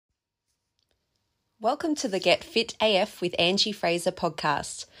Welcome to the Get Fit AF with Angie Fraser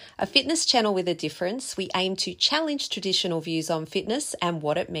podcast, a fitness channel with a difference. We aim to challenge traditional views on fitness and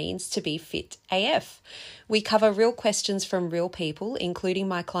what it means to be fit AF. We cover real questions from real people, including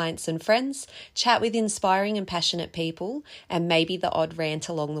my clients and friends, chat with inspiring and passionate people, and maybe the odd rant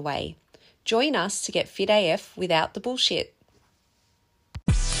along the way. Join us to get fit AF without the bullshit.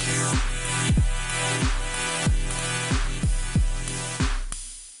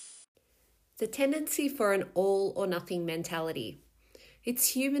 The tendency for an all or nothing mentality. It's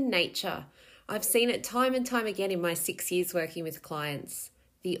human nature. I've seen it time and time again in my 6 years working with clients.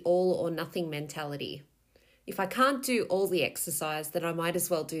 The all or nothing mentality. If I can't do all the exercise, then I might as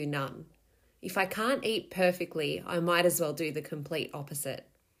well do none. If I can't eat perfectly, I might as well do the complete opposite.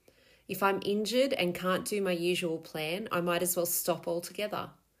 If I'm injured and can't do my usual plan, I might as well stop altogether.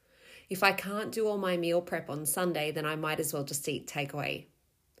 If I can't do all my meal prep on Sunday, then I might as well just eat takeaway.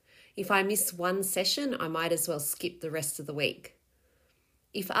 If I miss one session, I might as well skip the rest of the week.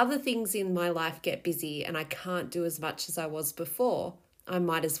 If other things in my life get busy and I can't do as much as I was before, I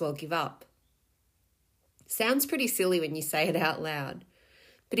might as well give up. Sounds pretty silly when you say it out loud,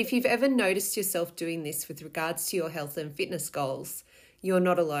 but if you've ever noticed yourself doing this with regards to your health and fitness goals, you're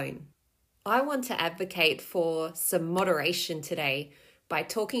not alone. I want to advocate for some moderation today by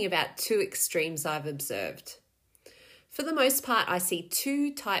talking about two extremes I've observed. For the most part, I see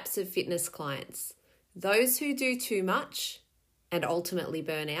two types of fitness clients. Those who do too much and ultimately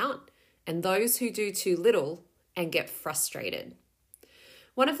burn out, and those who do too little and get frustrated.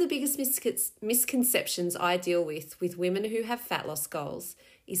 One of the biggest misconceptions I deal with women who have fat loss goals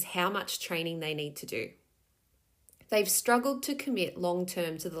is how much training they need to do. They've struggled to commit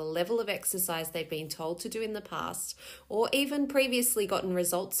long-term to the level of exercise they've been told to do in the past or even previously gotten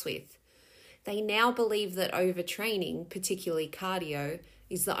results with. They now believe that overtraining, particularly cardio,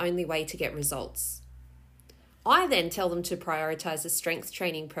 is the only way to get results. I then tell them to prioritize a strength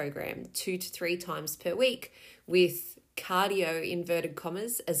training program 2 to 3 times per week with cardio, inverted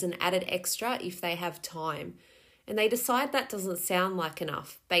commas, as an added extra if they have time. And they decide that doesn't sound like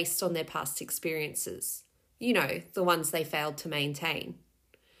enough based on their past experiences. You know, the ones they failed to maintain.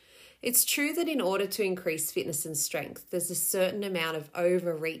 It's true that in order to increase fitness and strength, there's a certain amount of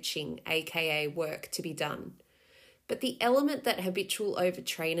overreaching, aka work, to be done. But the element that habitual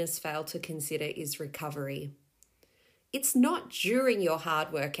overtrainers fail to consider is recovery. It's not during your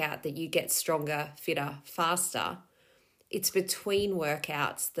hard workout that you get stronger, fitter, faster. It's between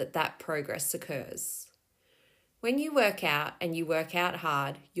workouts that progress occurs. When you work out and you work out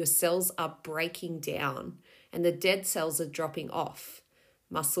hard, your cells are breaking down and the dead cells are dropping off.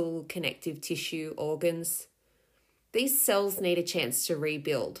 Muscle, connective tissue, organs. These cells need a chance to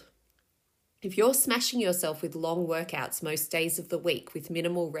rebuild. If you're smashing yourself with long workouts most days of the week with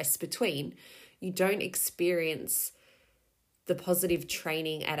minimal rest between, you don't experience the positive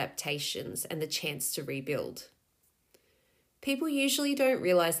training adaptations and the chance to rebuild. People usually don't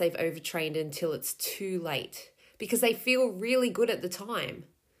realize they've overtrained until it's too late because they feel really good at the time,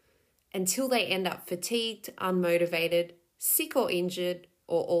 until they end up fatigued, unmotivated, sick or injured,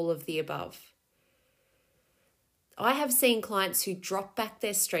 or all of the above. I have seen clients who drop back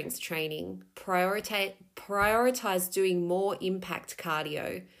their strength training, prioritize doing more impact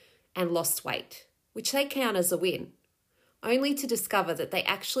cardio, and lost weight, which they count as a win, only to discover that they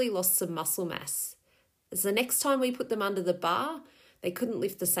actually lost some muscle mass, as the next time we put them under the bar, they couldn't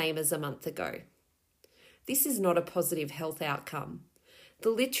lift the same as a month ago. This is not a positive health outcome. The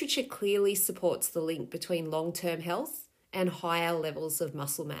literature clearly supports the link between long-term health and higher levels of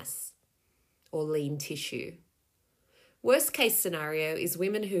muscle mass or lean tissue. Worst case scenario is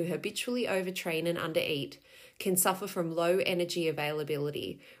women who habitually overtrain and undereat can suffer from low energy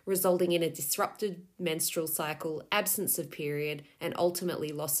availability, resulting in a disrupted menstrual cycle, absence of period, and ultimately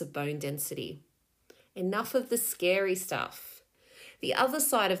loss of bone density. Enough of the scary stuff. The other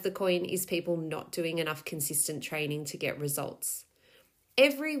side of the coin is people not doing enough consistent training to get results.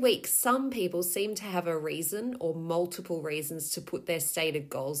 Every week, some people seem to have a reason or multiple reasons to put their stated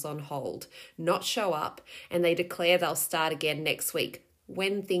goals on hold, not show up, and they declare they'll start again next week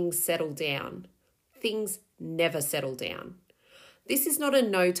when things settle down. Things never settle down. This is not a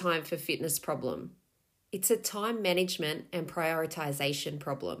no time for fitness problem. It's a time management and prioritization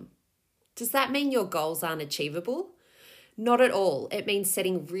problem. Does that mean your goals aren't achievable? Not at all. It means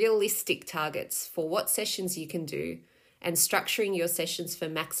setting realistic targets for what sessions you can do, and structuring your sessions for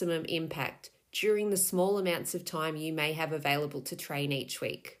maximum impact during the small amounts of time you may have available to train each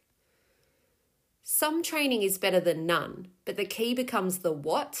week. Some training is better than none, but the key becomes the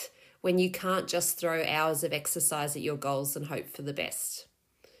what when you can't just throw hours of exercise at your goals and hope for the best.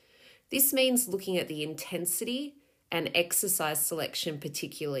 This means looking at the intensity and exercise selection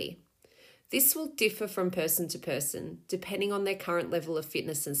particularly. This will differ from person to person, depending on their current level of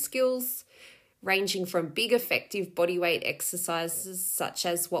fitness and skills, ranging from big effective bodyweight exercises such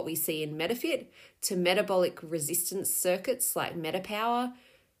as what we see in MetaFit, to metabolic resistance circuits like MetaPower,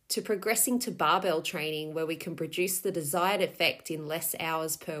 to progressing to barbell training where we can produce the desired effect in less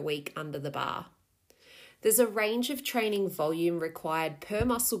hours per week under the bar. There's a range of training volume required per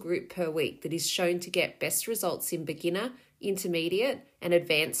muscle group per week that is shown to get best results in beginner, intermediate, and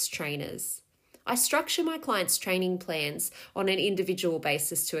advanced trainers. I structure my clients' training plans on an individual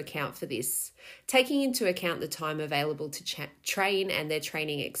basis to account for this, taking into account the time available to train and their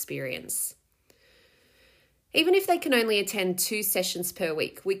training experience. Even if they can only attend 2 sessions per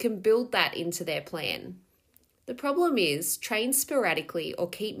week, we can build that into their plan. The problem is, train sporadically or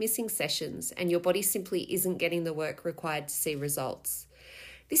keep missing sessions and your body simply isn't getting the work required to see results.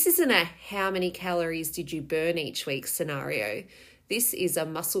 This isn't a how many calories did you burn each week scenario. This is a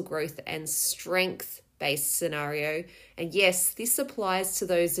muscle growth and strength-based scenario. And yes, this applies to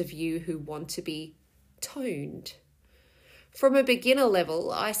those of you who want to be toned. From a beginner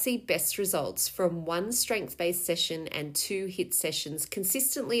level, I see best results from 1 strength-based session and 2 HIIT sessions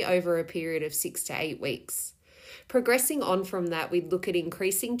consistently over a period of 6 to 8 weeks. Progressing on from that, we'd look at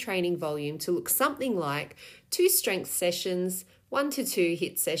increasing training volume to look something like 2 strength sessions, 1 to 2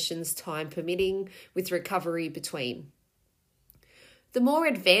 HIIT sessions, time permitting, with recovery between. The more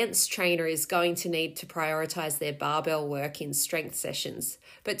advanced trainer is going to need to prioritise their barbell work in strength sessions,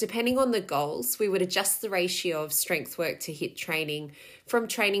 but depending on the goals, we would adjust the ratio of strength work to HIIT training from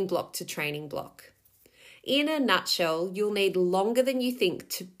training block to training block. In a nutshell, you'll need longer than you think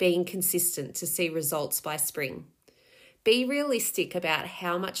to being consistent to see results by spring. Be realistic about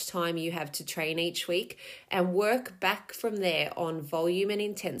how much time you have to train each week and work back from there on volume and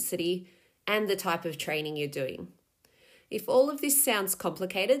intensity and the type of training you're doing. If all of this sounds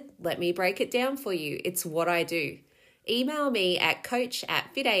complicated, let me break it down for you. It's what I do. Email me at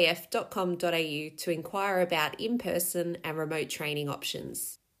coach@fitaf.com.au to inquire about in-person and remote training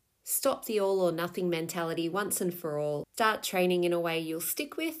options. Stop the all or nothing mentality once and for all. Start training in a way you'll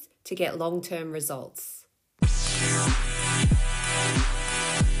stick with to get long-term results.